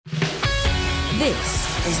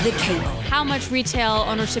This is The Cable. How much retail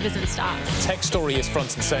ownership is in stocks? Tech story is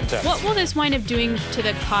front and centre. What will this wind up doing to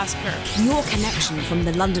the cost curve? Your connection from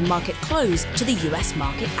the London market close to the US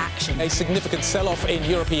market action. A significant sell-off in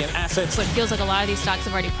European assets. But it feels like a lot of these stocks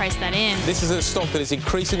have already priced that in. This is a stock that is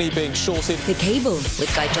increasingly being shorted. The Cable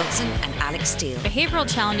with Guy Johnson and Alex Steele.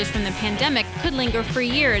 Behavioral challenges from the pandemic could linger for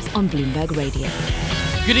years On Bloomberg Radio.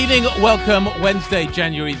 Good evening, welcome. Wednesday,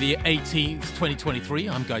 January the 18th, 2023.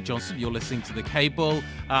 I'm Guy Johnson. You're listening to The Cable.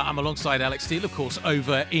 I'm alongside Alex Steele, of course,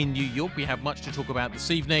 over in New York. We have much to talk about this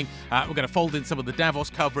evening. We're going to fold in some of the Davos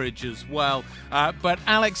coverage as well. But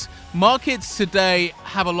Alex, markets today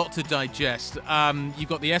have a lot to digest. You've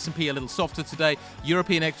got the S&P a little softer today.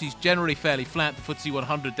 European equities generally fairly flat. The FTSE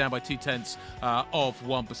 100 down by 0.2% of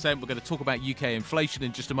 1%. We're going to talk about UK inflation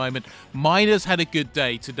in just a moment. Miners had a good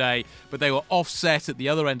day today, but they were offset at the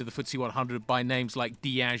other end of the FTSE 100 by names like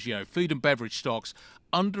Diageo. Food and beverage stocks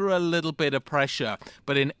under a little bit of pressure.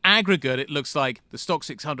 But in aggregate, it looks like the Stock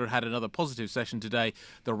 600 had another positive session today.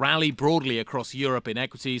 The rally broadly across Europe in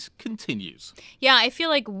equities continues. Yeah, I feel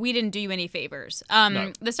like we didn't do you any favors.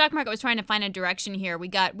 No. The stock market was trying to find a direction here. We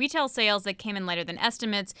got retail sales that came in lighter than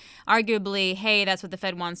estimates. Arguably, hey, that's what the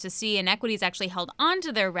Fed wants to see. And equities actually held on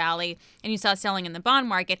to their rally. And you saw selling in the bond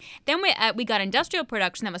market. Then we got industrial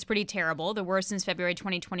production that was pretty terrible, the worst since February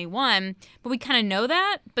 2021. But we kind of know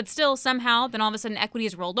that. But still, somehow, then all of a sudden, equity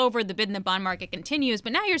has rolled over, the bid in the bond market continues,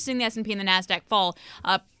 but now you're seeing the S&P and the NASDAQ fall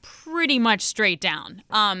pretty much straight down.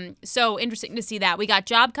 So interesting to see that. We got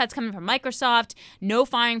job cuts coming from Microsoft, no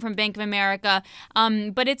firing from Bank of America,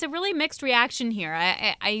 but it's a really mixed reaction here.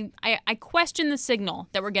 I question the signal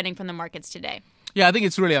that we're getting from the markets today. Yeah, I think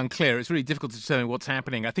it's really unclear. It's really difficult to determine what's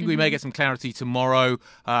happening. I think we may get some clarity tomorrow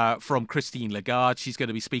from Christine Lagarde. She's going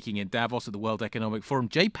to be speaking in Davos at the World Economic Forum.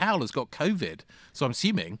 Jay Powell has got COVID, so I'm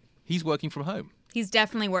assuming he's working from home. He's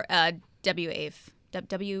definitely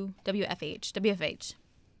WFH.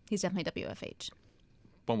 He's definitely WFH.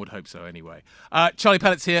 One would hope so anyway. Charlie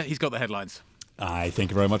Pellett's here. He's got the headlines. Thank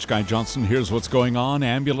you very much, Guy Johnson. Here's what's going on.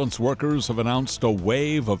 Ambulance workers have announced a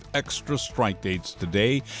wave of extra strike dates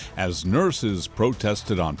today as nurses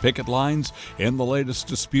protested on picket lines in the latest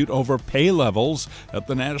dispute over pay levels at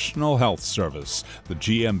the National Health Service. The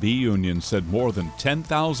GMB union said more than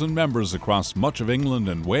 10,000 members across much of England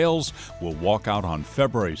and Wales will walk out on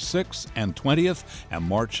February 6th and 20th and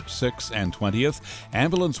March 6th and 20th.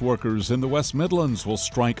 Ambulance workers in the West Midlands will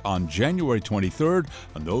strike on January 23rd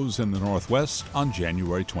and those in the Northwest on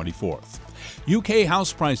January 24th. UK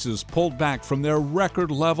house prices pulled back from their record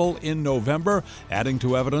level in November, adding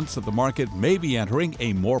to evidence that the market may be entering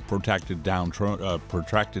a more protracted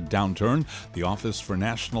downturn. The Office for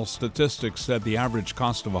National Statistics said the average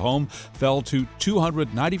cost of a home fell to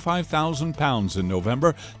 £295,000 in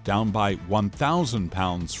November, down by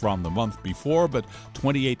 £1,000 from the month before, but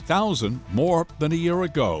 $28,000 more than a year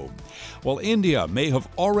ago. Well, India may have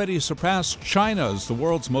already surpassed China as the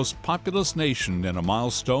world's most populous nation in a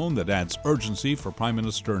milestone that adds urgency for Prime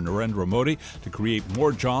Minister Narendra Modi to create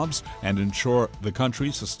more jobs and ensure the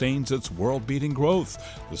country sustains its world-beating growth.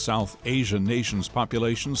 The South Asian nation's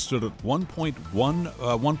population stood at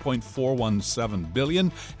 1.417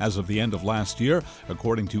 billion as of the end of last year,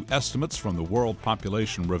 according to estimates from the World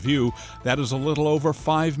Population Review. That is a little over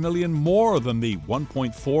 5 million more than the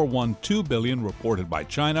 1.412 billion reported by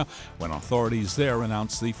China when authorities there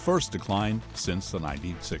announced the first decline since the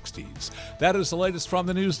 1960s. That is the latest from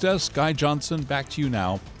the news desk. Guy Johnson, back to you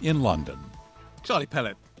now in London. Charlie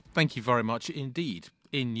Pellett, thank you very much indeed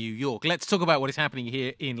in New York. Let's talk about what is happening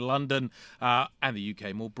here in London and the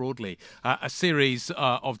UK more broadly. A series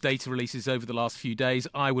of data releases over the last few days,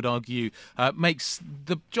 I would argue, makes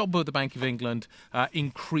the job of the Bank of England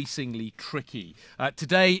increasingly tricky.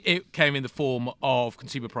 Today, it came in the form of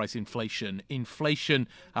consumer price inflation. Inflation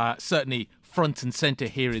certainly front and centre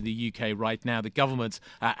here in the UK right now. The government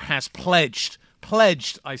has pledged,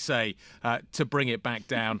 I say, to bring it back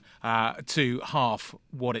down to half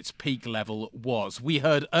what its peak level was. We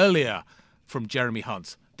heard earlier from Jeremy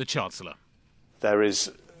Hunt, the Chancellor. There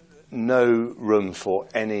is no room for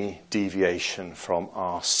any deviation from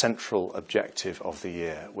our central objective of the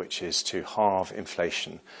year, which is to halve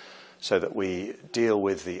inflation so that we deal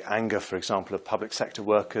with the anger, for example, of public sector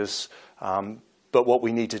workers. But what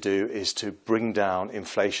we need to do is to bring down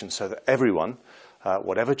inflation so that everyone,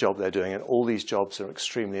 whatever job they're doing, and all these jobs are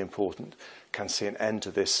extremely important, can see an end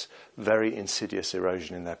to this very insidious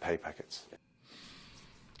erosion in their pay packets.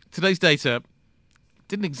 Today's data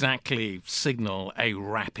didn't exactly signal a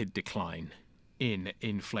rapid decline in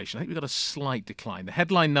inflation. I think we've got a slight decline. The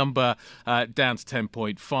headline number down to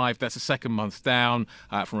 10.5. That's a second month down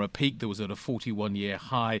from a peak that was at a 41-year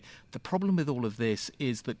high. The problem with all of this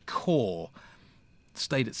is that core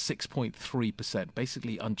stayed at 6.3%,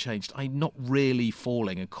 basically unchanged. I'm not really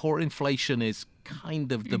falling. And core inflation is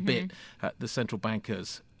kind of the bit the central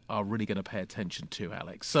bankers are really going to pay attention to,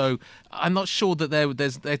 Alex. So I'm not sure that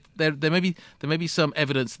there may be some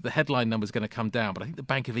evidence that the headline number is going to come down, but I think the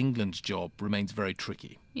Bank of England's job remains very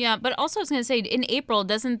tricky. Yeah, but also I was going to say, in April,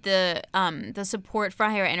 doesn't the support for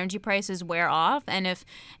higher energy prices wear off? And if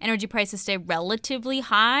energy prices stay relatively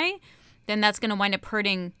high, then that's going to wind up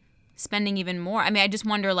hurting spending even more. I mean, I just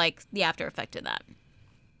wonder, like, the after effect of that.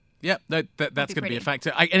 Yeah, that's going to be a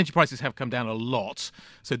factor. Energy prices have come down a lot,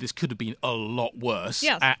 so this could have been a lot worse.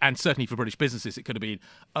 Yes. And certainly for British businesses, it could have been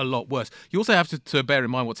a lot worse. You also have to bear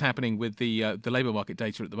in mind what's happening with the labour market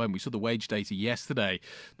data at the moment. We saw the wage data yesterday.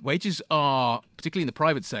 Wages are, particularly in the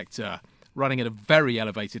private sector, running at a very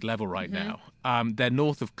elevated level right now. They're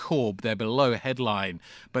north of CORB, they're below headline,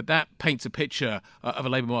 but that paints a picture of a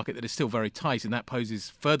labour market that is still very tight, and that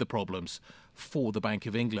poses further problems for the Bank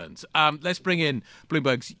of England. Let's bring in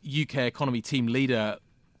Bloomberg's UK economy team leader,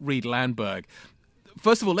 Reid Landberg.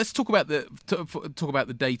 First of all, let's talk about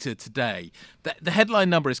the data today. The headline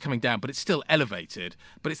number is coming down, but it's still elevated.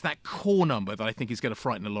 But it's that core number that I think is going to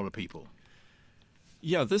frighten a lot of people.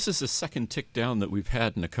 Yeah, this is the second tick down that we've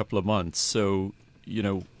had in a couple of months. So,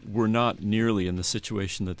 we're not nearly in the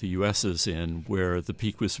situation that the U.S. is in, where the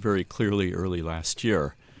peak was very clearly early last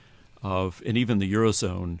year. And even the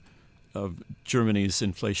Eurozone, Germany's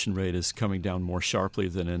inflation rate is coming down more sharply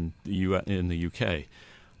than in the UK.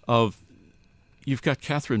 You've got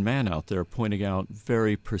Catherine Mann out there pointing out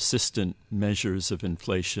very persistent measures of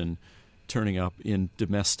inflation turning up in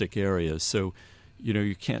domestic areas. So,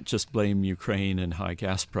 you can't just blame Ukraine and high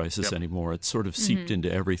gas prices anymore. It's sort of seeped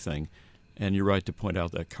into everything. And you're right to point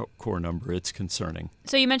out that core number. It's concerning.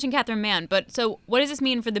 So you mentioned Catherine Mann, but so what does this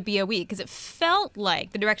mean for the BOE? Because it felt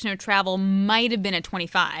like the direction of travel might have been at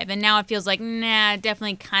 25, and now it feels like, it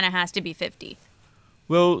definitely kind of has to be 50.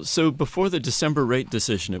 Well, so before the December rate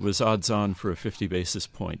decision, it was odds on for a 50 basis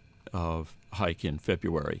point of hike in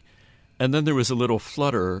February. And then there was a little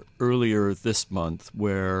flutter earlier this month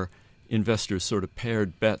where investors sort of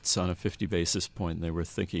paired bets on a 50 basis point, and they were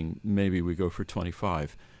thinking maybe we go for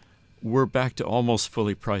 25. We're back to almost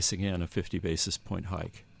fully pricing in a 50 basis point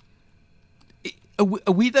hike.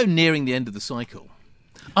 Are we, though, nearing the end of the cycle?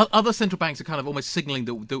 Other central banks are kind of almost signalling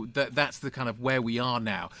that that's the kind of where we are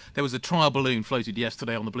now. There was a trial balloon floated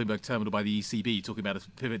yesterday on the Bloomberg terminal by the ECB talking about a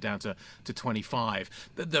pivot down to 25.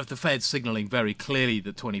 The Fed's signalling very clearly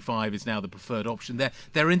that 25 is now the preferred option.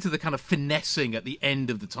 They're into the kind of finessing at the end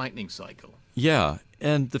of the tightening cycle. Yeah,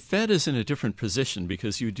 and the Fed is in a different position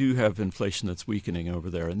because you do have inflation that's weakening over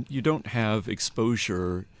there, and you don't have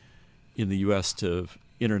exposure in the U.S. to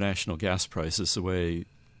international gas prices the way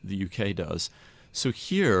the UK does. So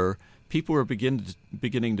here, people are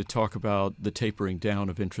beginning to talk about the tapering down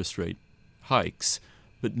of interest rate hikes,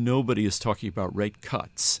 but nobody is talking about rate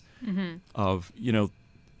cuts. In the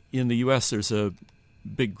U.S., there's a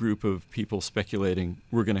big group of people speculating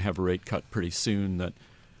we're going to have a rate cut pretty soon, that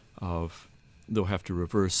they'll have to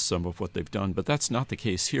reverse some of what they've done. But that's not the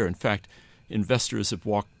case here. In fact, investors have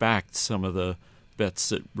walked back some of the bets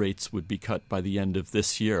that rates would be cut by the end of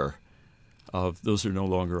this year. Those are no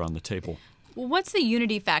longer on the table. What's the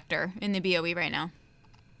unity factor in the BOE right now?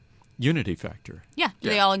 Unity factor? Yeah. Do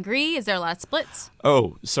they all agree? Is there a lot of splits?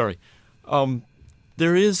 Oh, sorry.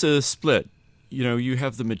 There is a split. You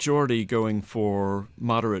have the majority going for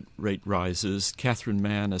moderate rate rises. Catherine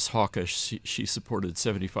Mann is hawkish. She supported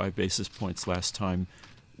 75 basis points last time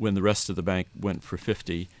when the rest of the bank went for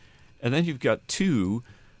 50. And then you've got two,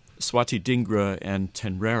 Swati Dhingra and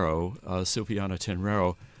Silviana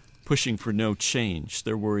Tenrero, pushing for no change.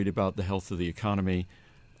 They're worried about the health of the economy,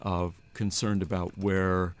 concerned about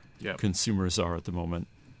where consumers are at the moment.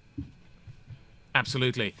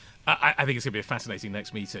 Absolutely. I think it's going to be a fascinating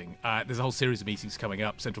next meeting. There's a whole series of meetings coming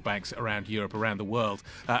up, central banks around Europe, around the world,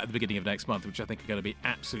 at the beginning of next month, which I think are going to be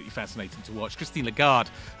absolutely fascinating to watch. Christine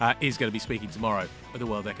Lagarde is going to be speaking tomorrow at the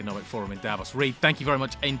World Economic Forum in Davos. Reid, thank you very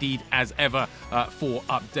much indeed, as ever, for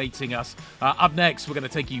updating us. Up next, we're going to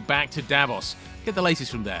take you back to Davos. Get the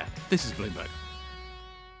latest from there. This is Bloomberg.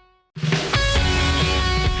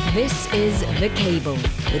 This is The Cable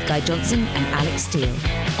with Guy Johnson and Alex Steele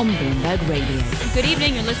on Bloomberg Radio. Good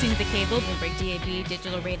evening. You're listening to The Cable, Bloomberg DAB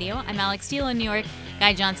Digital Radio. I'm Alex Steele in New York.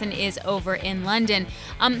 Guy Johnson is over in London.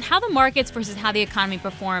 How the markets versus how the economy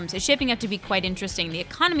performs is shaping up to be quite interesting. The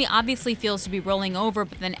economy obviously feels to be rolling over,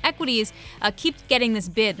 but then equities keep getting this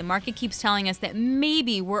bid. The market keeps telling us that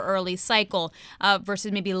maybe we're early cycle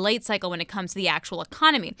versus maybe late cycle when it comes to the actual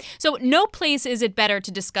economy. So no place is it better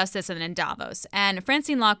to discuss this than in Davos. And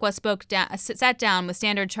Francine Lacqua sat down with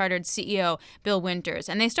Standard Chartered CEO Bill Winters,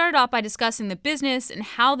 and they started off by discussing the business and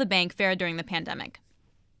how the bank fared during the pandemic.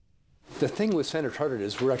 The thing with Standard Chartered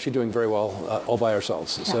is we're actually doing very well all by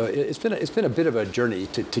ourselves. Yeah. So it's been a bit of a journey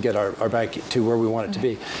to get our bank to where we want it to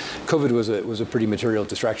be. COVID was a pretty material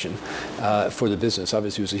distraction for the business.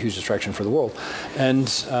 Obviously, it was a huge distraction for the world. And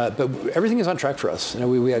but everything is on track for us.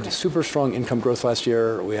 We had super strong income growth last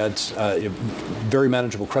year. We had very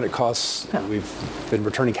manageable credit costs. Yeah. We've been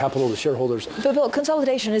returning capital to shareholders. But Bill,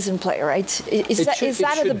 consolidation is in play, right? Is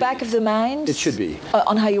that at the back of the mind? It should be.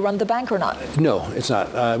 On how you run the bank or not? No, it's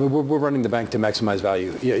not. We're running the bank to maximize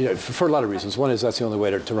value for a lot of reasons. One is that's the only way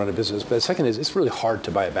to run a business. But the second is it's really hard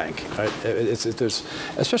to buy a bank. Right? There's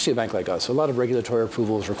especially a bank like us. A lot of regulatory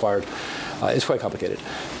approval is required. It's quite complicated.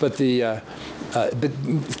 But but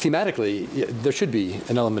thematically, there should be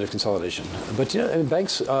an element of consolidation. But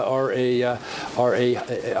banks are a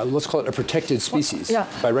let's call it a protected species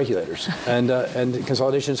by regulators, and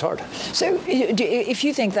consolidation is hard. So, if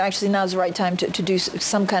you think that actually now is the right time to do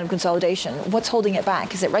some kind of consolidation, what's holding it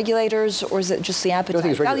back? Is it regulators or is it just the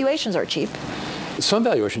appetite? Valuations are cheap. Some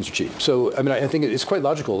valuations are cheap. So, I think it's quite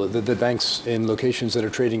logical that banks in locations that are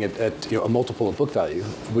trading at a multiple of book value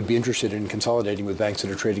would be interested in consolidating with banks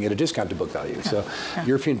that are trading at a discount to book value. Yeah. So,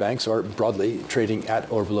 European banks are broadly trading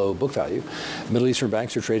at or below book value. Middle Eastern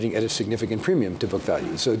banks are trading at a significant premium to book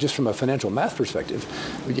value. So, just from a financial math perspective,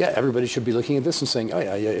 everybody should be looking at this and saying,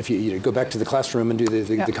 if you go back to the classroom and do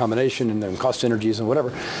the combination and then cost synergies and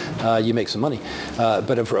whatever, you make some money.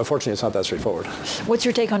 But unfortunately, it's not that straightforward. What's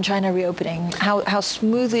your take on China reopening? How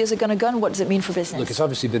smoothly is it going to go, and what does it mean for business? Look, it's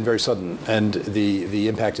obviously been very sudden, and the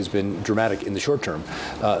impact has been dramatic in the short term.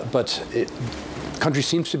 But the country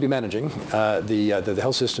seems to be managing. The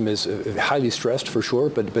health system is highly stressed for sure,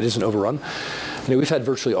 but isn't overrun. We've had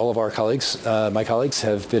virtually all of our colleagues, my colleagues,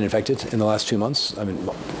 have been infected in the last 2 months.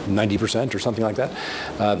 90% or something like that.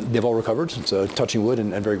 They've all recovered, so touching wood,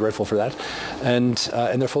 and very grateful for that. And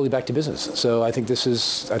they're fully back to business. So I think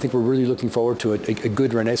we're really looking forward to a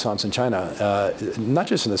good renaissance in China, not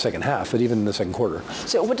just in the second half, but even in the second quarter.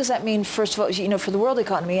 So what does that mean, first of all, for the world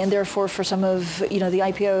economy, and therefore for some of the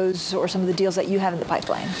IPOs or some of the deals that you have in the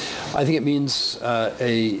pipeline? I think it means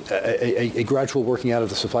a gradual working out of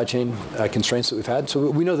the supply chain constraints that we've had. So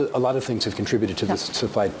we know that a lot of things have contributed to the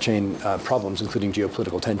supply chain problems, including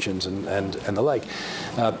geopolitical tensions and the like.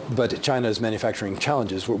 But China's manufacturing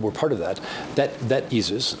challenges were part of that. That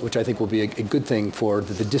eases, which I think will be a good thing for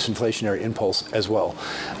the disinflationary impulse as well,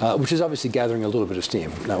 which is obviously gathering a little bit of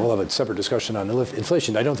steam. Now, we'll have a separate discussion on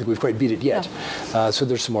inflation. I don't think we've quite beat it yet. So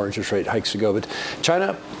there's some more interest rate hikes to go. But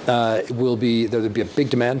China there'll be a big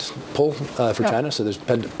demand pull for China. So there's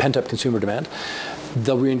pent-up consumer demand.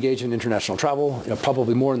 They'll re-engage in international travel,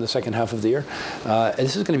 probably more in the second half of the year. And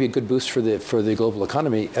this is going to be a good boost for the global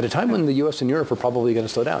economy at a time when the U.S. and Europe are probably going to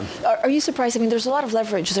slow down. Are you surprised? There's a lot of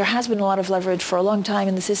leverage. There has been a lot of leverage for a long time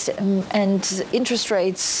in the system, and interest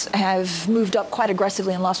rates have moved up quite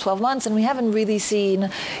aggressively in the last 12 months, and we haven't really seen,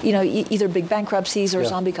 either big bankruptcies or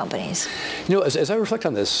zombie companies. As I reflect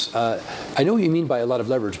on this, I know what you mean by a lot of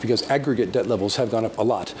leverage because aggregate debt levels have gone up a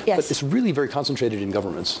lot. Yes. But it's really very concentrated in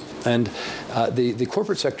governments. And the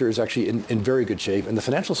corporate sector is actually in very good shape, and the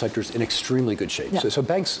financial sector is in extremely good shape. Yeah. So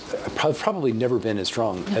banks have probably never been as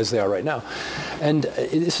strong as they are right now. And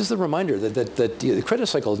this is the reminder that the credit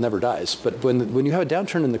cycle never dies. But when you have a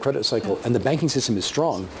downturn in the credit cycle and the banking system is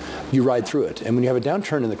strong, you ride through it. And when you have a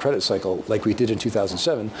downturn in the credit cycle, like we did in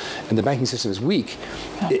 2007, and the banking system is weak,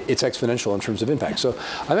 it's exponential in terms of impact. So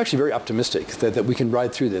I'm actually very optimistic that we can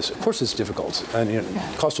ride through this. Of course, it's difficult. And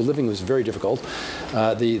cost of living was very difficult.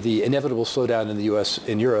 The inevitable slowdown in the U.S.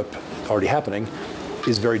 in Europe, already happening,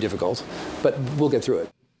 is very difficult, but we'll get through it.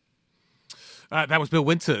 That was Bill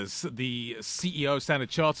Winters, the CEO of Standard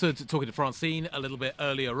Chartered, talking to Francine a little bit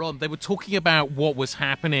earlier on. They were talking about what was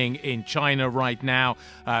happening in China right now.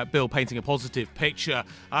 Bill painting a positive picture.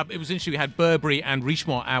 It was interesting. We had Burberry and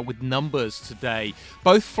Richemont out with numbers today,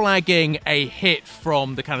 both flagging a hit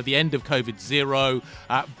from the end of COVID zero,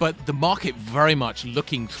 but the market very much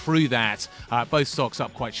looking through that. Both stocks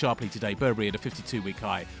up quite sharply today. Burberry at a 52-week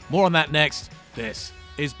high. More on that next. This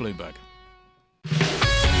is Bloomberg.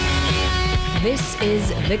 This is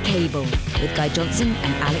The Cable with Guy Johnson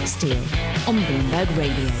and Alex Steele on Bloomberg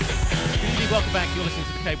Radio. Good evening, welcome back. You're listening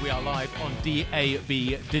to The Cable. We are live on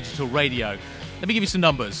DAB Digital Radio. Let me give you some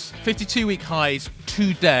numbers. 52-week highs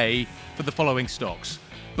today for the following stocks.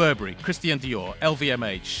 Burberry, Christian Dior,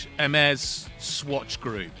 LVMH, Hermes, Swatch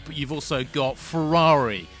Group. You've also got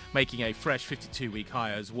Ferrari making a fresh 52-week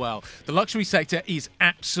high as well. The luxury sector is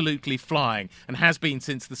absolutely flying and has been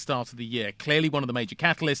since the start of the year. Clearly one of the major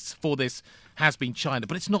catalysts for this has been China,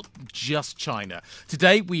 but it's not just China.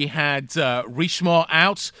 Today we had Richemont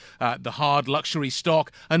out, the hard luxury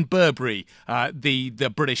stock, and Burberry,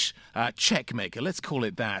 the British check maker, let's call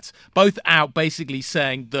it that. Both out basically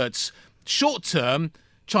saying that short term,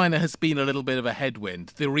 China has been a little bit of a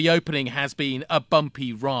headwind. The reopening has been a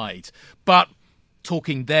bumpy ride, but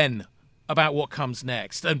talking then about what comes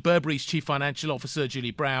next. And Burberry's Chief Financial Officer,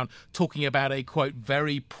 Julie Brown, talking about a, quote,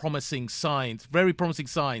 very promising signs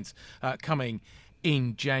coming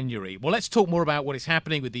in January. Well, let's talk more about what is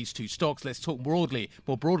happening with these two stocks. Let's talk more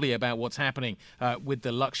broadly about what's happening with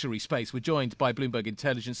the luxury space. We're joined by Bloomberg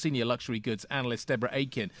Intelligence Senior Luxury Goods Analyst Deborah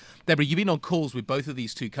Aitken. Deborah, you've been on calls with both of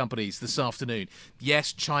these two companies this afternoon.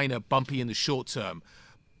 Yes, China bumpy in the short term,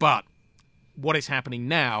 but what is happening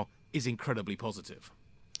now is incredibly positive.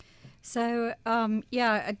 So,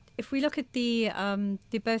 if we look at they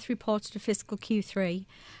both reported a fiscal Q3,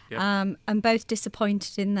 and both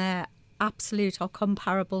disappointed in their absolute or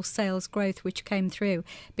comparable sales growth, which came through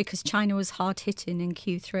because China was hard hitting in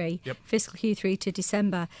Q3, fiscal Q3 to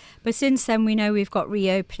December. But since then, we know we've got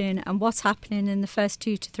reopening, and what's happening in the first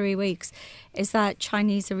 2 to 3 weeks is that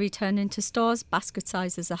Chinese are returning to stores, basket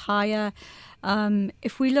sizes are higher.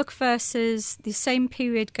 If we look versus the same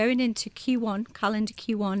period going into Q1, calendar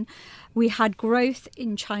Q1, we had growth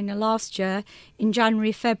in China last year in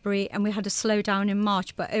January, February, and we had a slowdown in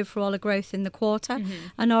March, but overall a growth in the quarter. Mm-hmm.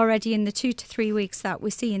 And already in the 2 to 3 weeks that we're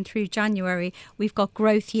seeing through January, we've got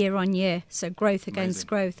growth year on year. So growth against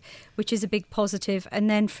growth, which is a big positive. And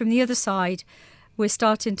then from the other side, we're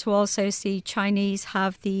starting to also see Chinese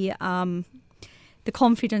have the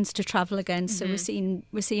confidence to travel again. So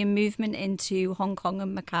we're seeing movement into Hong Kong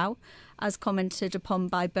and Macau, as commented upon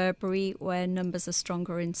by Burberry, where numbers are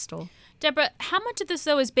stronger in store. Deborah, how much of this,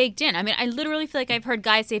 though, is baked in? I mean, I literally feel like I've heard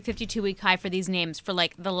guys say 52-week high for these names for,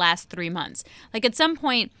 like, the last 3 months. Like, at some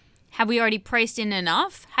point, have we already priced in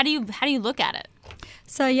enough? How do you look at it?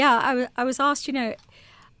 So, yeah, I was asked,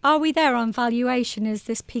 are we there on valuation? Is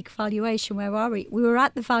this peak valuation? Where are we? We were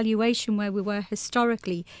at the valuation where we were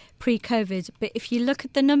historically pre-COVID. But if you look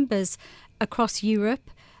at the numbers across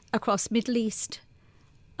Europe, across Middle East,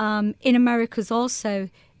 in Americas also,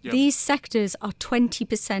 these sectors are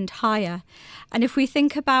 20% higher. And if we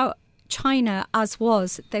think about China as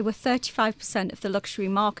was, they were 35% of the luxury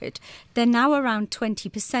market. They're now around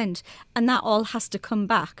 20%, and that all has to come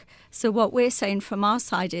back. So what we're saying from our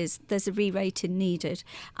side is there's a re-rating needed.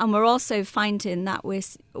 And we're also finding that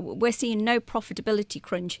we're seeing no profitability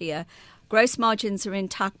crunch here. Gross margins are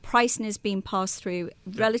intact, pricing is being passed through,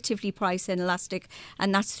 relatively price inelastic,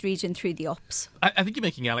 and that's reading through the ops. I think you're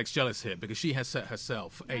making Alex jealous here because she has set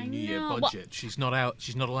herself a New Year budget. Well, she's not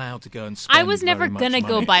allowed to go and spend. I was never gonna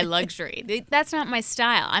go buy luxury. That's not my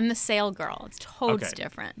style. I'm the sale girl. It's totes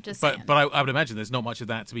different. But I would imagine there's not much of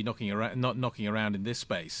that to be knocking around in this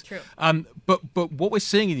space. True. But what we're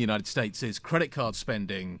seeing in the United States is credit card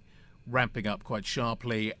spending ramping up quite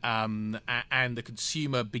sharply, and the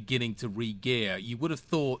consumer beginning to re-gear. You would have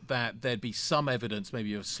thought that there'd be some evidence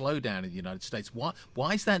maybe of a slowdown in the United States.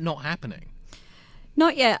 Why is that not happening?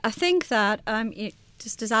 Not yet. I think that,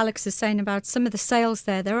 just as Alex is saying about some of the sales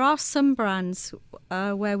there are some brands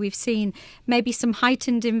where we've seen maybe some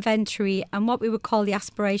heightened inventory and what we would call the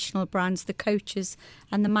aspirational brands, the Coaches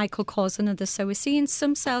and the Michael Kors and others. So we're seeing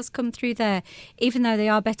some sales come through there, even though they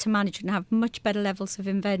are better managed and have much better levels of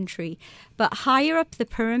inventory. But higher up the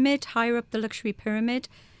luxury pyramid,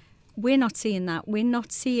 we're not seeing that. We're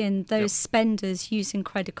not seeing those spenders using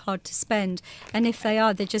credit card to spend. And if they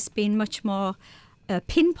are, they're just being much more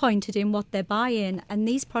pinpointed in what they're buying, and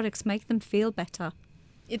these products make them feel better.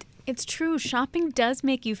 It's true. Shopping does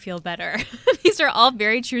make you feel better. These are all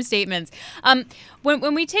very true statements.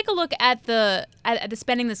 When we take a look at the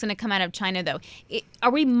spending that's going to come out of China, though,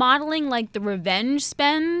 are we modeling like the revenge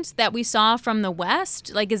spend that we saw from the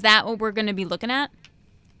West? Like, is that what we're going to be looking at?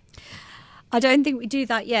 I don't think we do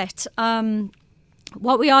that yet.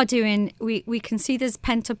 What we are doing, we can see there's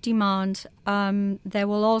pent-up demand. There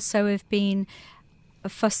will also have been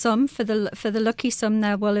For the lucky some,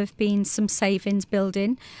 there will have been some savings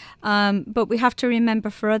building. But we have to remember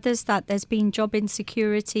for others that there's been job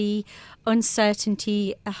insecurity,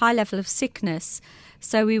 uncertainty, a high level of sickness.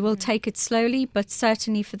 So we will take it slowly, but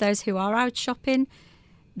certainly for those who are out shopping,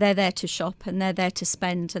 they're there to shop and they're there to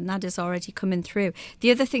spend, and that is already coming through. The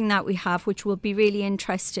other thing that we have, which will be really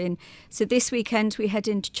interesting, so this weekend we head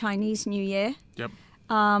into Chinese New Year. Yep.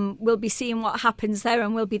 We'll be seeing what happens there,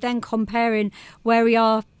 and we'll be then comparing where we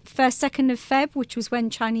are 1st, 2nd of Feb, which was when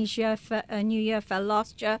Chinese New Year fell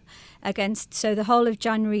last year, against, so the whole of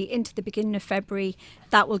January into the beginning of February.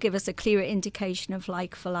 That will give us a clearer indication of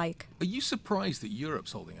like for like. Are you surprised that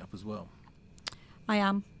Europe's holding up as well? I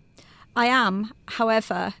am.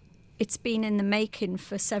 However, it's been in the making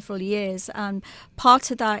for several years. And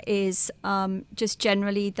part of that is just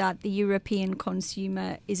generally that the European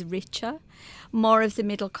consumer is richer. More of the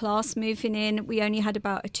middle class moving in. We only had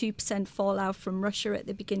about a 2% fallout from Russia at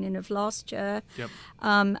the beginning of last year. Yep.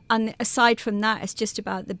 And aside from that, it's just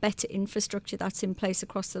about the better infrastructure that's in place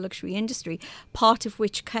across the luxury industry, part of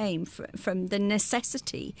which came from the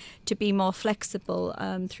necessity to be more flexible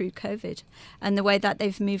through COVID. And the way that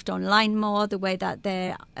they've moved online more, the way that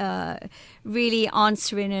they're really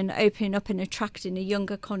answering and opening up and attracting a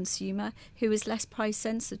younger consumer who is less price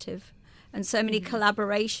sensitive. And so many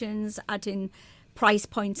collaborations, adding price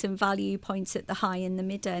points and value points at the high and the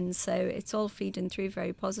mid end. So it's all feeding through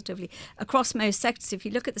very positively across most sectors. If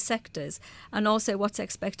you look at the sectors and also what's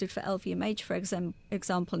expected for LVMH, for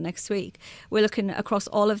example, next week, we're looking across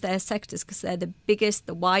all of their sectors because they're the biggest,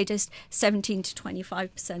 the widest, 17 to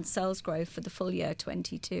 25% sales growth for the full year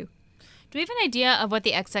 22. Do we have an idea of what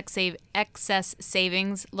the excess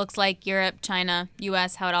savings looks like? Europe, China,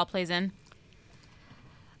 US, how it all plays in?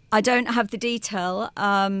 I don't have the detail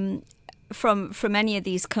from any of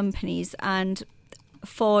these companies, and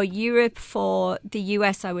for Europe, for the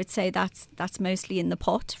US, I would say that's mostly in the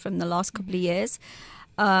pot from the last couple of years.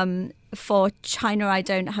 For China, I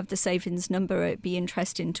don't have the savings number. It'd be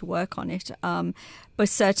interesting to work on it, but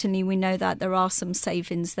certainly we know that there are some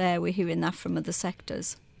savings there. We're hearing that from other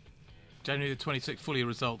sectors. January the 26th, full year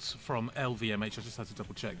results from LVMH. I just had to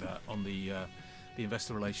double check that on the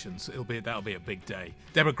investor relations. That'll be a big day.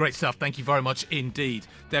 Deborah, great stuff. Thank you very much indeed.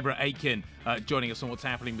 Deborah Aitken joining us on what's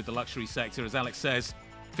happening with the luxury sector. As Alex says,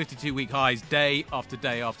 52-week highs day after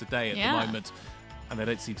day after day at the moment, and they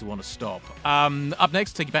don't seem to want to stop. Up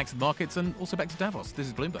next, take you back to the markets and also back to Davos. This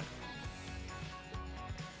is Bloomberg.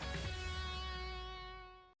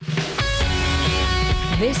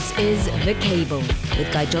 This is The Cable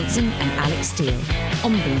with Guy Johnson and Alex Steele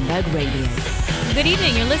on Bloomberg Radio. Good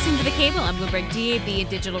evening. You're listening to The Cable on Bloomberg DAB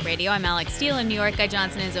Digital Radio. I'm Alex Steele in New York. Guy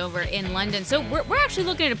Johnson is over in London. So we're actually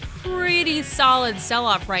looking at a pretty solid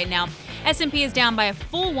sell-off right now. S&P is down by a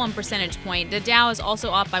full 1 percentage point. The Dow is also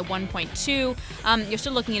off by 1.2. You're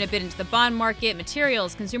still looking at a bit into the bond market,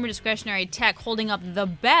 materials, consumer discretionary, tech holding up the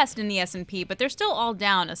best in the S&P, but they're still all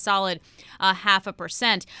down a solid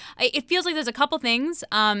 0.5%. It feels like there's a couple things.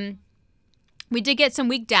 We did get some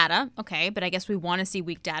weak data, okay, but I guess we want to see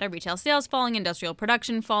weak data. Retail sales falling, industrial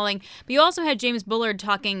production falling. But you also had James Bullard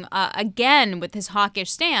talking again with his hawkish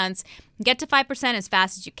stance, get to 5% as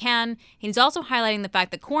fast as you can. He's also highlighting the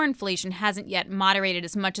fact that core inflation hasn't yet moderated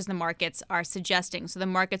as much as the markets are suggesting. So the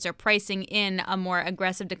markets are pricing in a more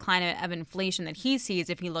aggressive decline of inflation that he sees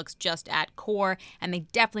if he looks just at core. And they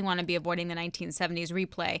definitely want to be avoiding the 1970s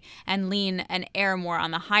replay and lean and err more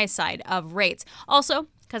on the high side of rates. Also,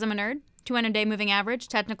 because I'm a nerd, 200-day moving average,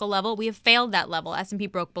 technical level, we have failed that level. S&P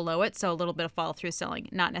broke below it, so a little bit of follow-through selling,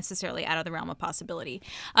 not necessarily out of the realm of possibility.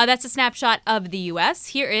 That's a snapshot of the U.S.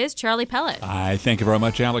 Here is Charlie Pellet. Thank you very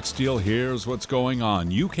much, Alex Steele. Here's what's going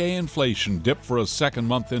on. UK inflation dipped for a second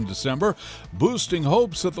month in December, boosting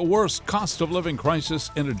hopes that the worst cost of living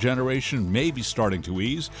crisis in a generation may be starting to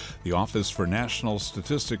ease. The Office for National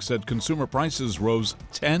Statistics said consumer prices rose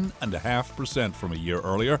 10.5% from a year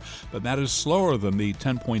earlier, but that is slower than the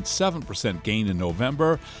 10.7% gain in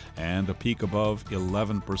November and a peak above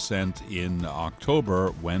 11% in October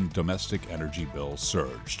when domestic energy bills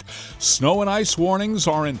surged. Snow and ice warnings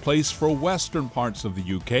are in place for western parts of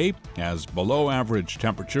the UK as below-average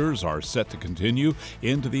temperatures are set to continue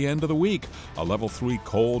into the end of the week. A level 3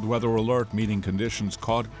 cold weather alert, meaning conditions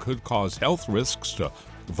could cause health risks to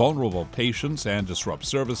vulnerable patients and disrupt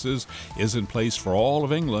services, is in place for all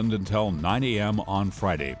of England until 9 a.m. on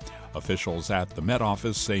Friday. Officials at the Met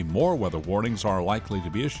Office say more weather warnings are likely to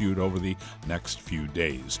be issued over the next few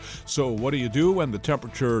days. So what do you do when the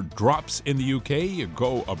temperature drops in the UK? You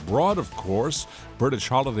go abroad, of course. British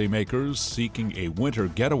holidaymakers seeking a winter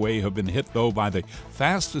getaway have been hit, though, by the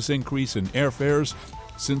fastest increase in airfares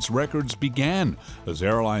since records began, as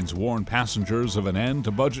airlines warn passengers of an end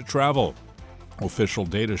to budget travel. Official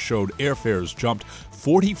data showed airfares jumped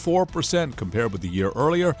 44% compared with the year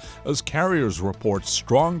earlier, as carriers report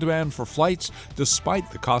strong demand for flights despite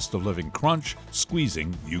the cost of living crunch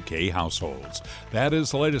squeezing UK households. That is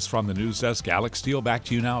the latest from the news desk. Alex Steele, back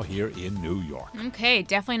to you now here in New York. Okay,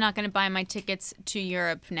 definitely not going to buy my tickets to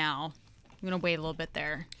Europe now. I'm going to wait a little bit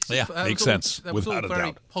there. Yeah, makes sense, That was without all a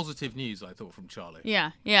very doubt. positive news, I thought, from Charlie.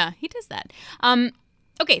 Yeah, he does that.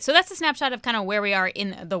 Okay, so that's a snapshot of kind of where we are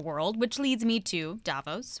in the world, which leads me to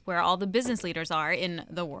Davos, where all the business leaders are in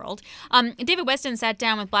the world. David Weston sat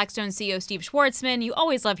down with Blackstone CEO Steve Schwarzman. You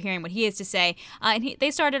always love hearing what he has to say. And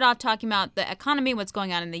they started off talking about the economy, what's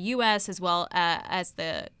going on in the U.S., as well as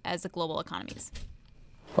the global economies.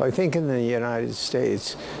 Well, I think in the United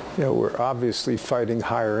States, we're obviously fighting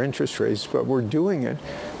higher interest rates, but we're doing it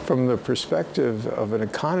from the perspective of an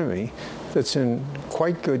economy that's in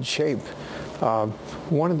quite good shape.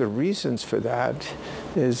 One of the reasons for that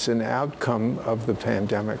is an outcome of the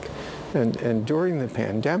pandemic. And during the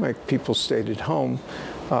pandemic, people stayed at home.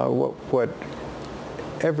 What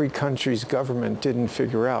every country's government didn't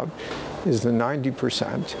figure out is the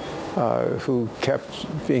 90% who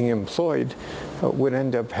kept being employed would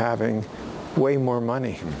end up having way more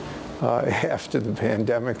money after the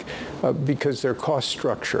pandemic because their cost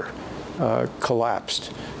structure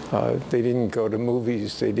collapsed. They didn't go to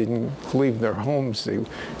movies, they didn't leave their homes, they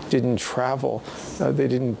didn't travel, they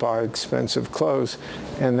didn't buy expensive clothes.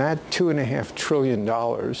 And that $2.5 trillion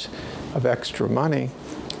of extra money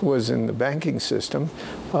was in the banking system,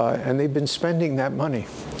 and they've been spending that money.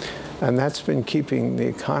 And that's been keeping the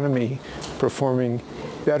economy performing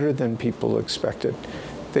better than people expected.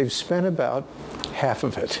 They've spent about half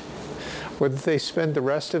of it. Whether they spend the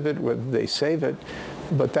rest of it, whether they save it,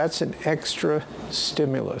 but that's an extra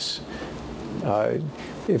stimulus,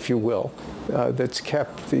 if you will, that's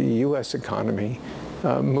kept the U.S. economy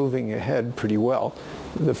moving ahead pretty well.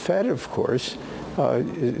 The Fed, of course,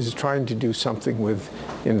 is trying to do something with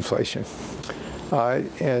inflation,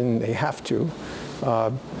 and they have to,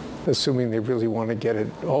 assuming they really want to get it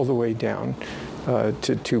all the way down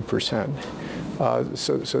to 2%.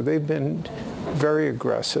 So they've been very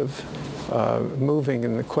aggressive, moving,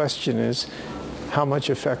 and the question is, how much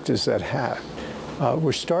effect does that have?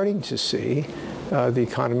 We're starting to see the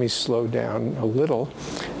economy slow down a little,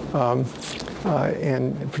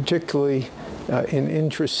 and particularly in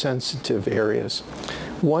interest-sensitive areas.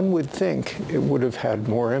 One would think it would have had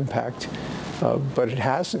more impact, but it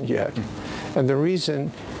hasn't yet. And the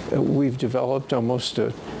reason we've developed almost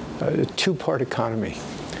a two-part economy.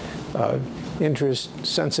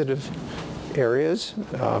 Interest-sensitive areas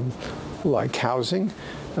like housing,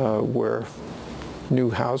 where new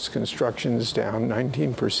house construction is down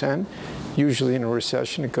 19%. Usually in a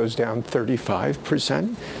recession, it goes down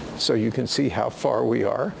 35%. So you can see how far we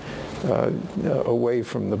are away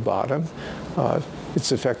from the bottom.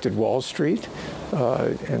 It's affected Wall Street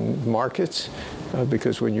and markets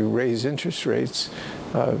because when you raise interest rates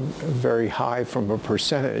very high from a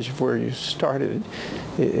percentage of where you started,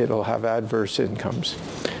 it'll have adverse incomes.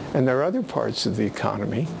 And there are other parts of the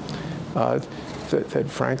economy that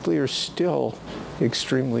frankly are still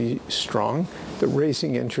extremely strong, that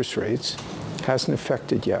raising interest rates hasn't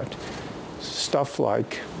affected yet. Stuff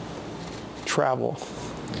like travel.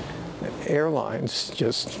 Airlines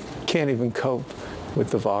just can't even cope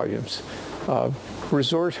with the volumes.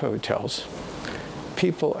 Resort hotels.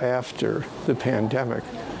 People after the pandemic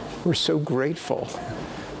were so grateful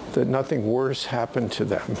that nothing worse happened to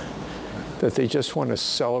them, that they just want to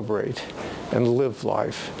celebrate and live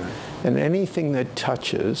life. And anything that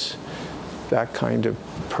touches that kind of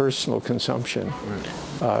personal consumption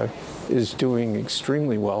is doing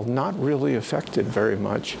extremely well, not really affected very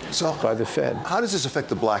much by the Fed. How does this affect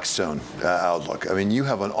the Blackstone outlook? I mean, you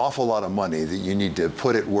have an awful lot of money that you need to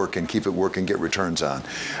put at work and keep it working, get returns on.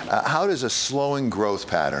 How does a slowing growth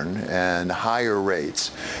pattern and higher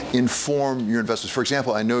rates inform your investments? For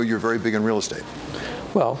example, I know you're very big in real estate.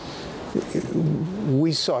 Well,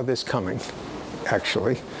 we saw this coming,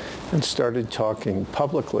 actually, and started talking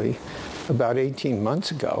publicly about 18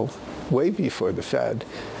 months ago, way before the Fed,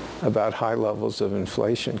 about high levels of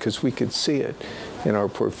inflation, because we could see it in our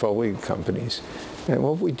portfolio companies. And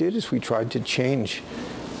what we did is we tried to change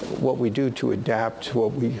what we do to adapt to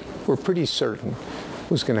what we were pretty certain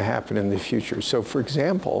was going to happen in the future. So, for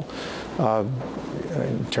example,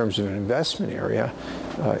 in terms of an investment area,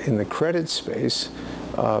 in the credit space,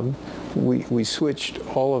 we switched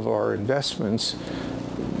all of our investments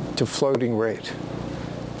to floating rate.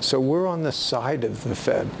 So we're on the side of the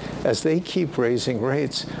Fed. As they keep raising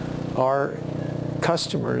rates, our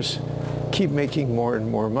customers keep making more and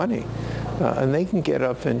more money. And they can get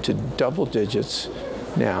up into double digits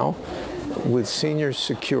now with senior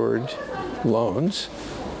secured loans.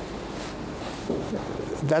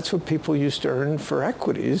 That's what people used to earn for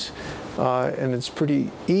equities, and it's pretty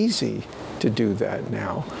easy to do that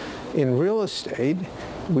now. In real estate,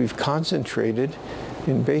 we've concentrated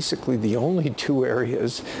in basically the only two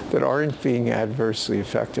areas that aren't being adversely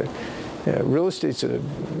affected. Real estate's an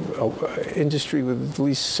industry with at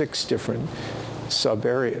least 6 different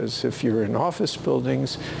sub-areas. If you're in office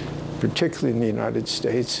buildings, particularly in the United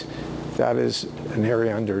States, that is an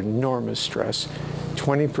area under enormous stress.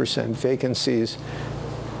 20% vacancies,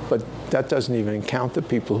 but that doesn't even count the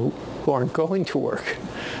people who aren't going to work.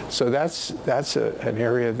 So that's an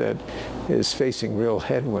area that is facing real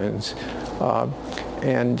headwinds.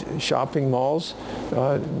 And shopping malls,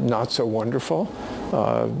 not so wonderful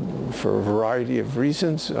for a variety of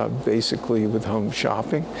reasons, basically with home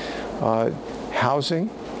shopping.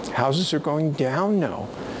 Houses are going down now,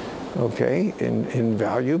 okay, in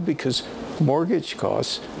value because mortgage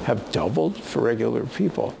costs have doubled for regular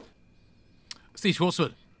people. Steve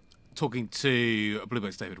Schwarzman talking to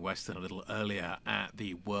Bloomberg's David Weston a little earlier at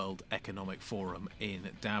the World Economic Forum in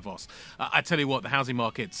Davos. I tell you what, the housing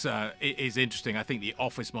market is interesting. I think the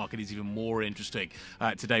office market is even more interesting.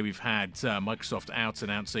 Today we've had Microsoft out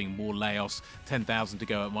announcing more layoffs, 10,000 to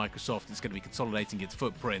go at Microsoft. It's going to be consolidating its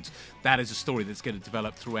footprint. That is a story that's going to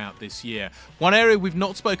develop throughout this year. One area we've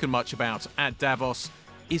not spoken much about at Davos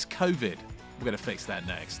is COVID. We're going to fix that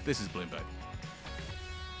next. This is Bloomberg.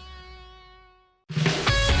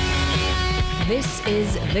 This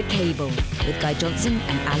is The Cable with Guy Johnson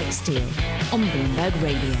and Alex Steele on Bloomberg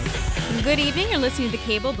Radio. Good evening. You're listening to The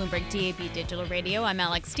Cable, Bloomberg DAB Digital Radio. I'm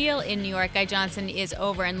Alex Steele in New York. Guy Johnson is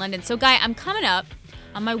over in London. So, Guy, I'm coming up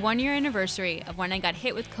on my 1-year anniversary of when I got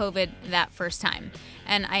hit with COVID that first time.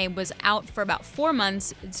 And I was out for about 4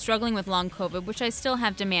 months struggling with long COVID, which I still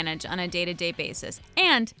have to manage on a day-to-day basis.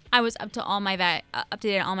 And I was up to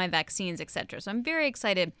date on all my vaccines, etc. So I'm very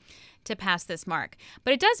excited to pass this mark.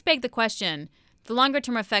 But it does beg the question, the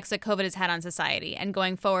longer-term effects that COVID has had on society, and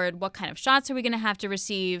going forward, what kind of shots are we going to have to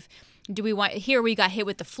receive? Do we want, here we got hit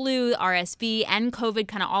with the flu, RSV, and COVID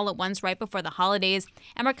kind of all at once right before the holidays,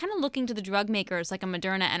 and we're kind of looking to the drug makers like a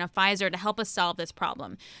Moderna and a Pfizer to help us solve this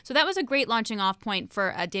problem. So that was a great launching off point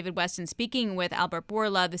for David Weston speaking with Albert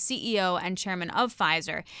Bourla, the CEO and chairman of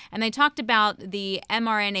Pfizer, and they talked about the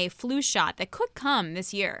mRNA flu shot that could come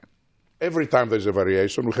this year. Every time there's a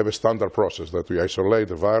variation, we have a standard process that we isolate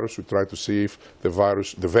the virus. We try to see if the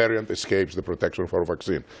variant escapes the protection for a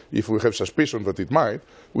vaccine. If we have suspicion that it might,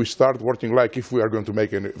 we start working like if we are going to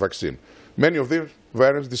make a vaccine. Many of these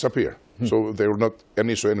variants disappear, so they are not an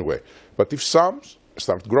issue anyway. But if some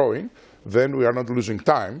start growing, then we are not losing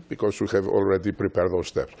time because we have already prepared those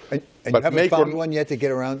steps. And you haven't found one yet to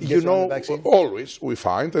get around the vaccine? Always we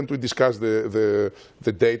find and we discuss the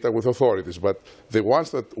data with authorities. But the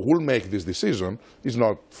ones that will make this decision is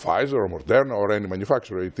not Pfizer or Moderna or any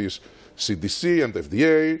manufacturer. It is CDC and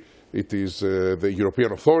FDA. It is the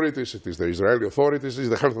European authorities. It is the Israeli authorities. It is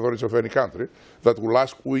the health authorities of any country that will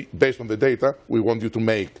ask, based on the data, we want you to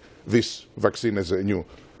make this vaccine as a new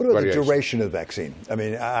What about variation. the duration of the vaccine? I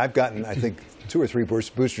mean, I've gotten, I think, 2 or 3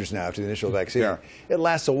 boosters now to the initial vaccine. Yeah. It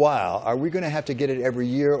lasts a while. Are we going to have to get it every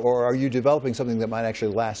year, or are you developing something that might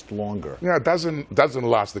actually last longer? Yeah, it doesn't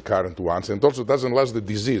last the current ones, and also doesn't last the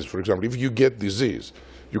disease. For example, if you get disease,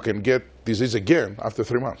 you can get disease again after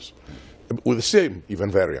 3 months. With the same even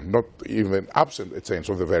variant, not even absent a change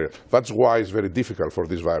of the variant. That's why it's very difficult for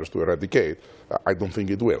this virus to eradicate. I don't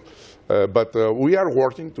think it will. But we are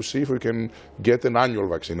working to see if we can get an annual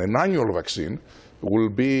vaccine. An annual vaccine will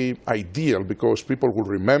be ideal because people will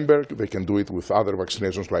remember, they can do it with other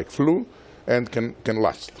vaccinations like flu, and can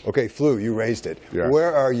last. Okay, flu, you raised it. Yeah.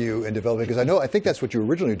 Where are you in developing? Because I think that's what you were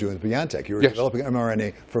originally doing with BioNTech. You were Yes. developing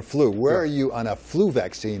mRNA for flu. Where are you on a flu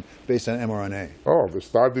vaccine based on mRNA? Oh, the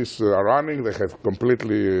studies are running. They have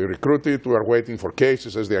completely recruited. We are waiting for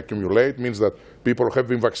cases as they accumulate. Means that people have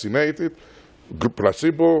been vaccinated,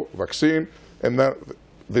 placebo, vaccine, and then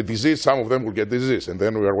the disease, some of them will get disease. And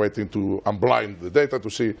then we are waiting to unblind the data to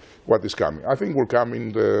see what is coming. I think will come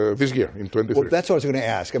in this year, in 23. Well, that's what I was going to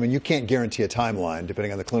ask. I mean, you can't guarantee a timeline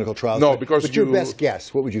depending on the clinical trials. No, because but your best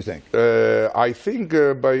guess, what would you think? I think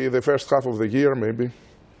by the first half of the year, maybe.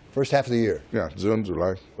 First half of the year? Yeah, June,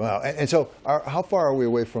 July. Wow. And so how far are we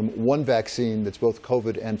away from one vaccine that's both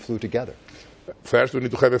COVID and flu together? First, we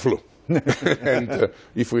need to have a flu. And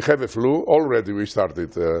if we have a flu, already we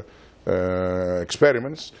started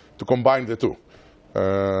experiments to combine the two.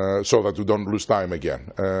 so that we don't lose time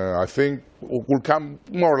again. I think we'll come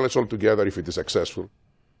more or less all together if it is successful.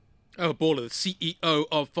 Oh, Baller, the CEO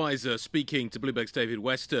of Pfizer, speaking to Bloomberg's David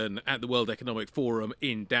Weston at the World Economic Forum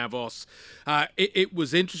in Davos. It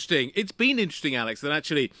was interesting. It's been interesting, Alex, that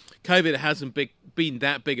actually COVID hasn't been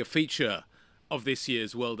that big a feature of this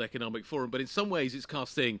year's World Economic Forum, but in some ways it's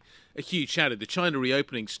casting a huge shadow. The China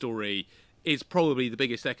reopening story is probably the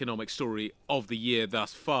biggest economic story of the year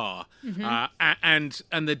thus far. And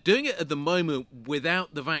they're doing it at the moment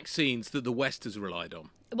without the vaccines that the West has relied on.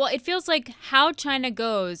 Well, it feels like how China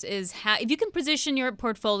goes is how, if you can position your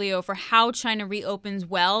portfolio for how China reopens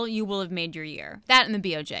well, you will have made your year. That and the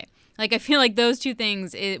BOJ. Like, I feel like those two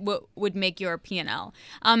things would make your P&L.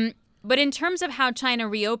 But in terms of how China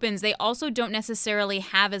reopens, they also don't necessarily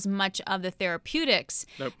have as much of the therapeutics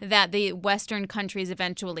that the Western countries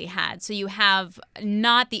eventually had. So you have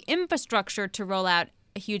not the infrastructure to roll out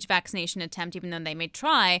a huge vaccination attempt, even though they may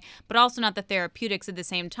try, but also not the therapeutics at the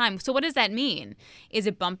same time. So what does that mean? Is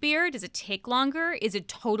it bumpier? Does it take longer? Is it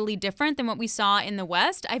totally different than what we saw in the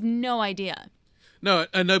West? I have no idea. No,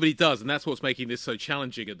 and nobody does, and that's what's making this so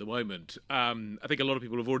challenging at the moment. I think a lot of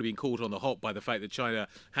people have already been caught on the hop by the fact that China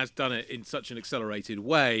has done it in such an accelerated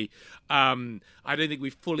way. I don't think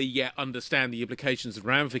we fully yet understand the implications and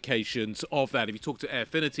ramifications of that. If you talk to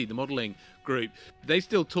Airfinity, the modelling group, they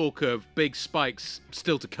still talk of big spikes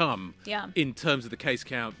still to come in terms of the case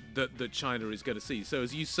count that China is going to see. So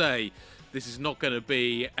as you say, this is not going to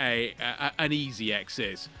be an easy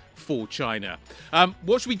exit for China.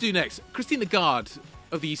 What should we do next? Christine Lagarde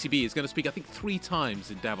of the ECB is going to speak, I think, 3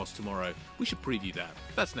 times in Davos tomorrow. We should preview that.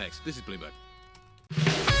 That's next. This is Bloomberg.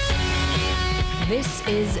 This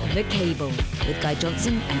is The Cable with Guy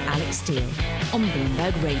Johnson and Alex Steele on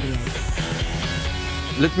Bloomberg Radio.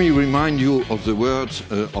 Let me remind you of the words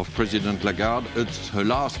of President Lagarde at her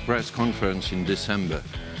last press conference in December.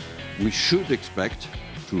 We should expect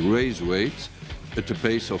to raise rates at a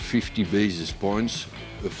pace of 50 basis points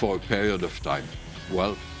for a period of time.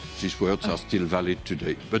 Well, these words are still valid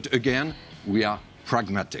today. But again, we are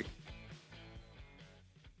pragmatic.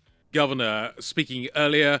 Governor speaking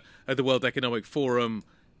earlier at the World Economic Forum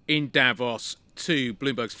in Davos to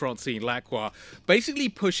Bloomberg's Francine Lacroix, basically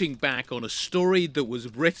pushing back on a story that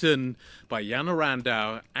was written by Jana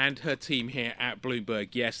Randau and her team here at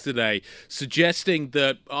Bloomberg yesterday, suggesting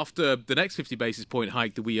that after the next 50 basis point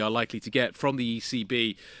hike that we are likely to get from the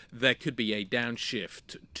ECB, there could be a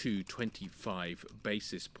downshift to 25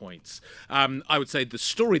 basis points. I would say the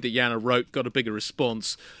story that Jana wrote got a bigger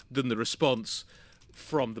response than the response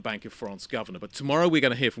from the Bank of France governor. But tomorrow we're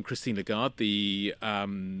going to hear from Christine Lagarde, the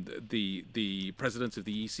president of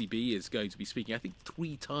the ECB, is going to be speaking, I think,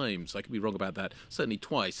 3 times. I could be wrong about that. Certainly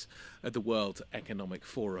twice at the World Economic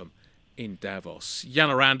Forum in Davos.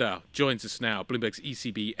 Jana Randau joins us now, Bloomberg's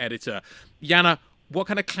ECB editor. Jana, what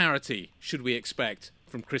kind of clarity should we expect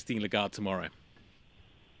from Christine Lagarde tomorrow?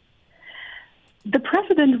 The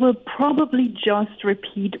president will probably just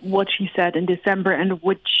repeat what she said in December and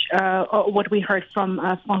what we heard from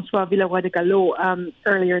François Villeroy de Galhau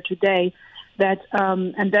earlier today. That's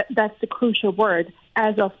the crucial word.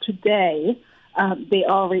 As of today, they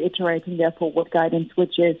are reiterating their forward guidance,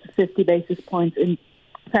 which is 50 basis points in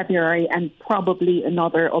February and probably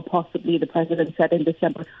another, or possibly, the president said in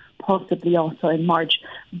December, possibly also in March.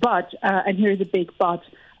 But, and here's a big but,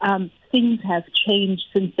 things have changed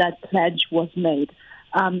since that pledge was made.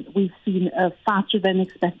 We've seen a faster than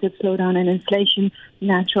expected slowdown in inflation.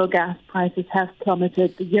 Natural gas prices have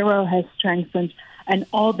plummeted. The euro has strengthened. And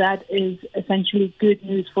all that is essentially good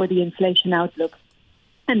news for the inflation outlook.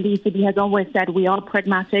 And the ECB has always said we are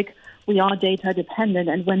pragmatic, we are data dependent,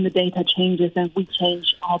 and when the data changes, then we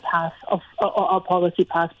change our path of our policy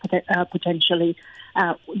path potentially.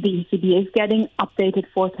 The ECB is getting updated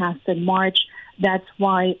forecasts in March. That's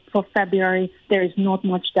why for February there is not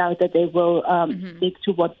much doubt that they will stick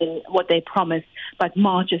to what they promised. But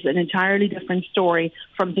March is an entirely different story.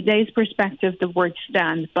 From today's perspective, the words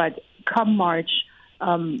stand. But come March,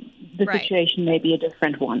 the situation may be a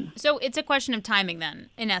different one. So it's a question of timing then,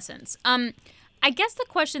 in essence. I guess the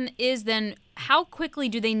question is then, how quickly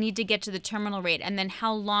do they need to get to the terminal rate, and then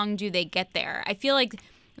how long do they get there? I feel like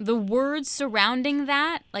the words surrounding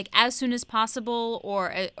that, like as soon as possible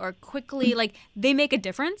or quickly, like they make a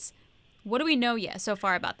difference. What do we know yet so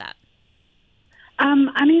far about that?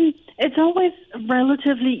 I mean, it's always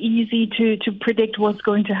relatively easy to predict what's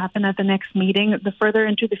going to happen at the next meeting. The further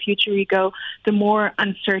into the future you go, the more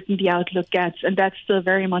uncertain the outlook gets, and that's still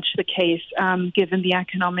very much the case given the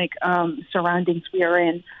economic surroundings we are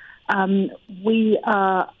in. We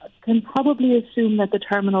can probably assume that the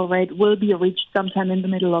terminal rate will be reached sometime in the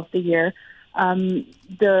middle of the year.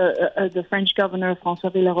 The French governor,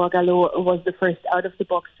 François Villeroy-Galleau, was the first out of the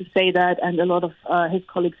box to say that, and a lot of his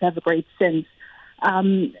colleagues have agreed since.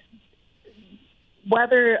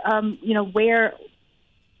 Whether where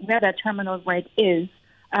that terminal rate is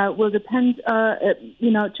will depend,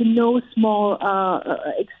 to no small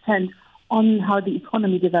extent on how the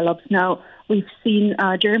economy develops. Now, we've seen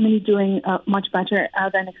Germany doing much better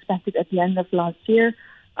than expected at the end of last year.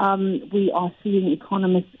 We are seeing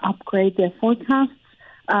economists upgrade their forecasts.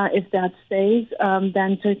 If that stays,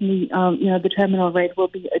 then certainly, the terminal rate will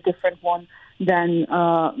be a different one than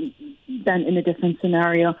in a different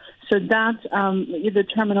scenario. So that the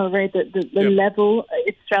terminal rate, the level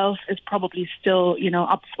itself is probably still,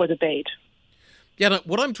 up for debate. Yeah,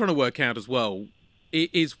 what I'm trying to work out as well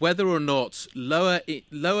is whether or not lower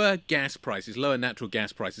gas prices, lower natural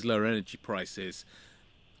gas prices, lower energy prices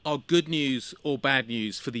are good news or bad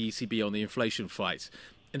news for the ECB on the inflation fight.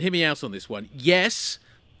 And hear me out on this one. Yes,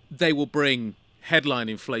 they will bring headline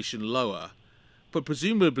inflation lower, but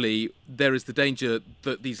presumably there is the danger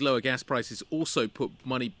that these lower gas prices also put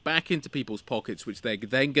money back into people's pockets, which they're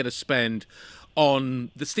then going to spend on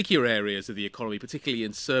the stickier areas of the economy, particularly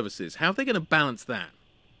in services. How are they going to balance that?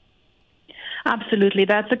 Absolutely.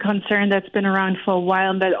 That's a concern that's been around for a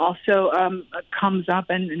while, and that also comes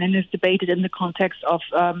up and is debated in the context of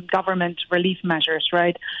government relief measures,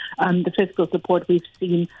 right? The fiscal support we've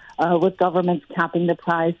seen with governments capping the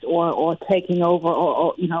price or taking over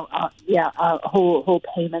whole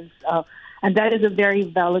payments. And that is a very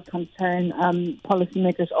valid concern.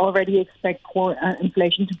 Policymakers already expect core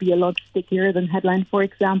inflation to be a lot stickier than headline, for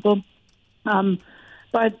example.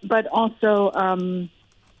 But also...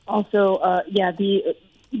 the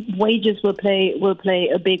wages will play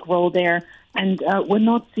a big role there, and we're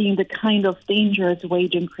not seeing the kind of dangerous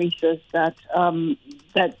wage increases that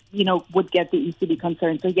would get the ECB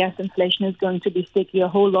concerned. So yes, inflation is going to be sticky. A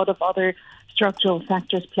whole lot of other structural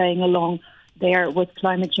factors playing along there with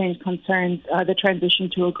climate change concerns, the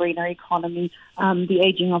transition to a greener economy, the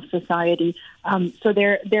aging of society. So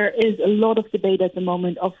there is a lot of debate at the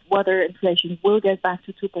moment of whether inflation will get back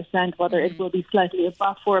to 2%, whether it will be slightly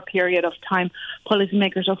above for a period of time.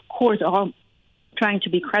 Policymakers, of course, are trying to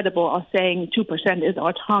be credible, are saying 2% is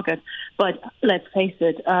our target. But let's face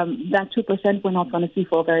it, that 2% we're not going to see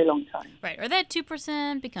for a very long time. Right, or that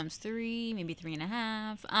 2% becomes 3, maybe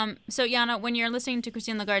 3.5. So, Jana, when you're listening to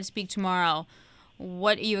Christine Lagarde speak tomorrow,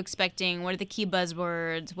 what are you expecting? What are the key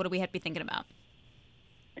buzzwords? What do we have to be thinking about?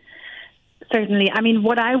 Certainly. I mean,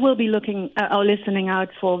 what I will be looking or listening out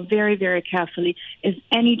for very, very carefully is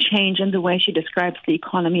any change in the way she describes the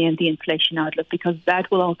economy and the inflation outlook, because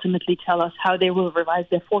that will ultimately tell us how they will revise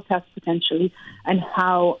their forecast potentially and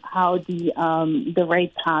how the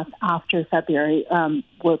rate path after February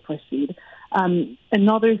will proceed.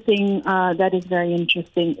 Another thing that is very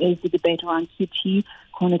interesting is the debate around QT,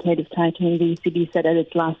 quantitative tightening. The ECB said at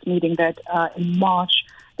its last meeting that in March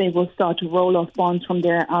they will start to roll off bonds from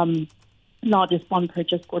their largest bond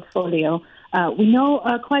purchase portfolio. We know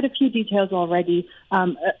quite a few details already.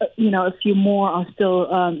 A few more are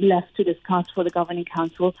still left to discuss for the Governing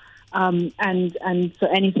Council. And so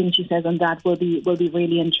anything she says on that will be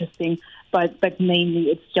really interesting. But mainly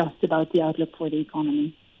it's just about the outlook for the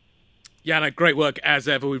economy. Jana, great work as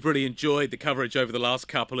ever. We've really enjoyed the coverage over the last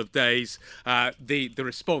couple of days. The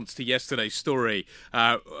response to yesterday's story,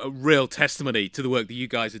 a real testimony to the work that you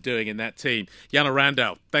guys are doing in that team. Jana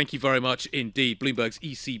Randall, thank you very much indeed, Bloomberg's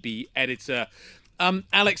ECB editor.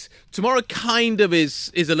 Alex, tomorrow kind of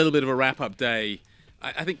is a little bit of a wrap-up day.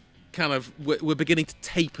 I think kind of we're beginning to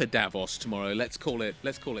taper Davos tomorrow. Let's call it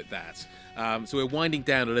that. So we're winding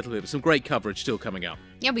down a little bit, but some great coverage still coming up.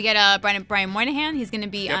 Yeah, we get Brian Moynihan. He's going to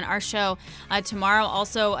be on our show tomorrow.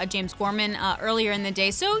 Also, James Gorman earlier in the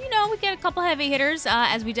day. So, we get a couple heavy hitters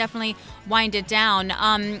as we definitely wind it down.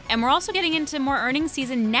 And we're also getting into more earnings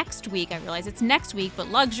season next week. I realize it's next week, but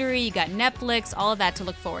luxury, you got Netflix, all of that to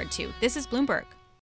look forward to. This is Bloomberg.